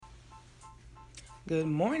Good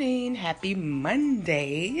morning. Happy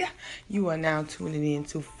Monday. You are now tuning in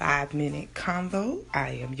to 5 Minute Convo.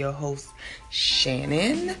 I am your host,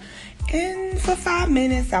 Shannon. And for 5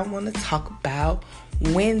 minutes, I want to talk about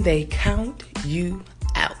when they count you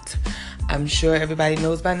out. I'm sure everybody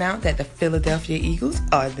knows by now that the Philadelphia Eagles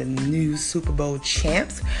are the new Super Bowl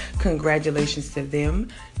champs. Congratulations to them.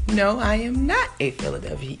 No, I am not a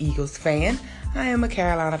Philadelphia Eagles fan. I am a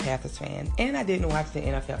Carolina Panthers fan, and I didn't watch the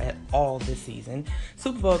NFL at all this season.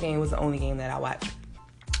 Super Bowl game was the only game that I watched.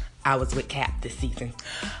 I was with Cap this season.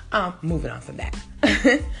 Moving on from that.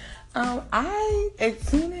 As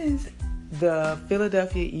soon as the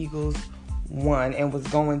Philadelphia Eagles won and was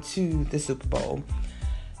going to the Super Bowl,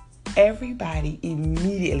 everybody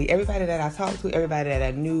that I talked to, everybody that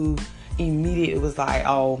I knew, immediately was like,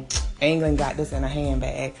 oh, England got this in a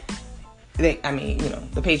handbag. The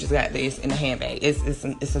Patriots got this in a handbag. It's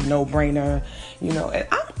a no-brainer, and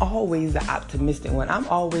I'm always the optimistic one. I'm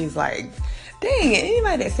always like, dang,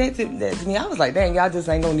 anybody that said that to me, I was like, dang, y'all just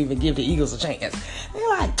ain't gonna even give the Eagles a chance. They're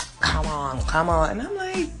like, come on. And I'm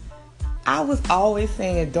like, I was always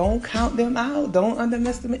saying, don't count them out. Don't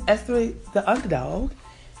underestimate the underdog.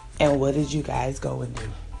 And what did you guys go and do?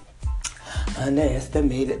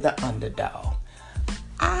 Underestimated the underdog.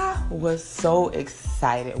 I was so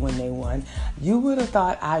excited when they won. You would have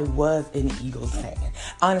thought I was an Eagles fan.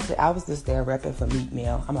 Honestly, I was just there repping for Meek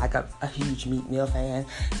Mill. I'm like a huge Meek Mill fan,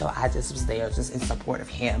 so I just was there just in support of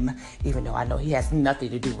him, even though I know he has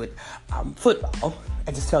nothing to do with football.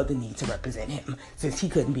 I just felt the need to represent him since he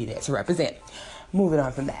couldn't be there to represent. Moving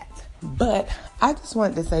on from that. But I just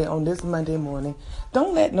wanted to say on this Monday morning,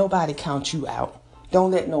 don't let nobody count you out.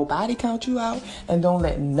 Don't let nobody count you out, and don't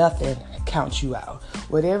let nothing count you out.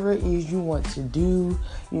 Whatever it is you want to do,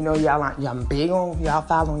 y'all big on y'all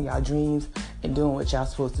following y'all dreams and doing what y'all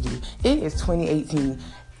supposed to do. It is 2018,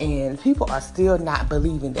 and people are still not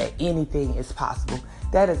believing that anything is possible.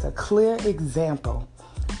 That is a clear example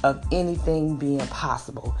of anything being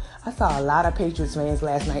possible. I saw a lot of Patriots fans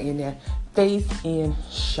last night in their face in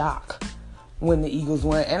shock when the Eagles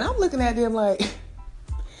won, and I'm looking at them like,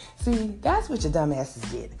 see, that's what your dumbasses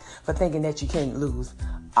did for thinking that you can't lose.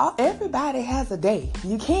 Everybody has a day.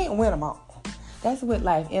 You can't win them all. That's what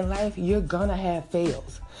life. In life, you're going to have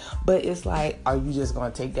fails. But it's like, are you just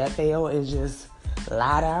going to take that fail and just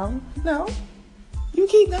lie down? No. You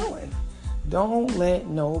keep going. Don't let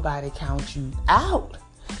nobody count you out.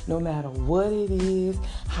 No matter what it is,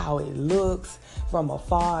 how it looks. From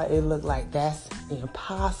afar, it looked like that's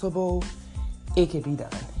impossible. It can be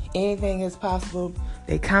done. Anything is possible.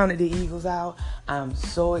 They counted the Eagles out. I'm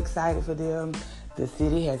so excited for them. The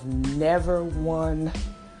city has never won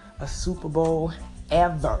a Super Bowl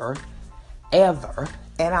ever.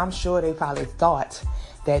 And I'm sure they probably thought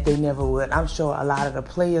that they never would. I'm sure a lot of the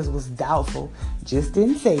players was doubtful. Just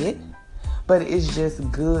didn't say it. But it's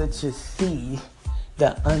just good to see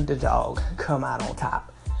the underdog come out on top.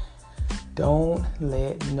 Don't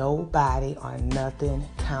let nobody or nothing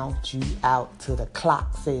count you out till the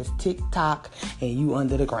clock says tick-tock and you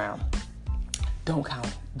under the ground. Don't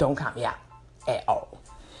count me out at all.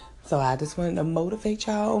 So I just wanted to motivate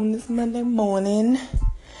y'all on this Monday morning.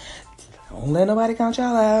 Don't let nobody count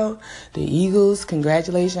y'all out. The Eagles,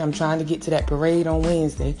 congratulations. I'm trying to get to that parade on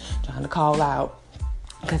Wednesday. Trying to call out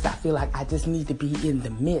because I feel like I just need to be in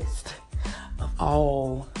the midst of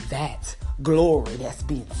all that glory that's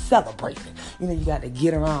being celebrated. You got to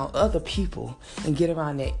get around other people and get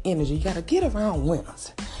around that energy. You got to get around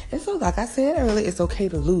winners. And so, like I said earlier, it's okay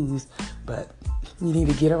to lose, but you need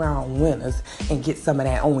to get around winners and get some of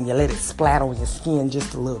that on you. Let it splat on your skin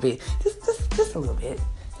just a little bit. Just a little bit.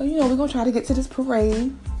 So, we're going to try to get to this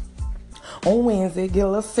parade on Wednesday, get a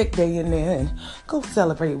little sick day in there, and go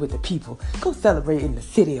celebrate with the people. Go celebrate in the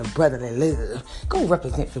city of brotherly love. Go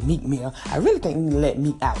represent for Meek Mill. I really think we need to let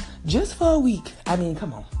Meek out just for a week. I mean,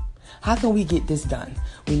 come on. How can we get this done?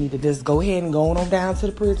 We need to just go ahead and go on down to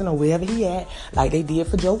the prison or wherever he at, like they did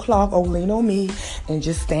for Joe Clark on Lean On Me, and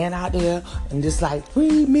just stand out there and just like,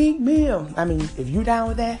 free Meek Mill. I mean, if you down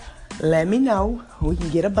with that, let me know. We can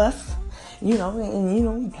get a bus,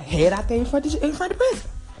 and head out there in front of the prison.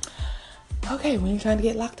 Okay, we ain't trying to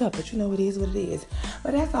get locked up, but it is what it is.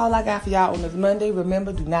 But that's all I got for y'all on this Monday.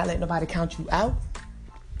 Remember, do not let nobody count you out.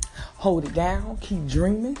 Hold it down. Keep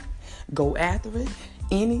dreaming. Go after it.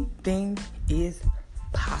 Anything is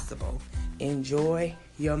possible. Enjoy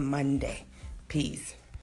your Monday. Peace.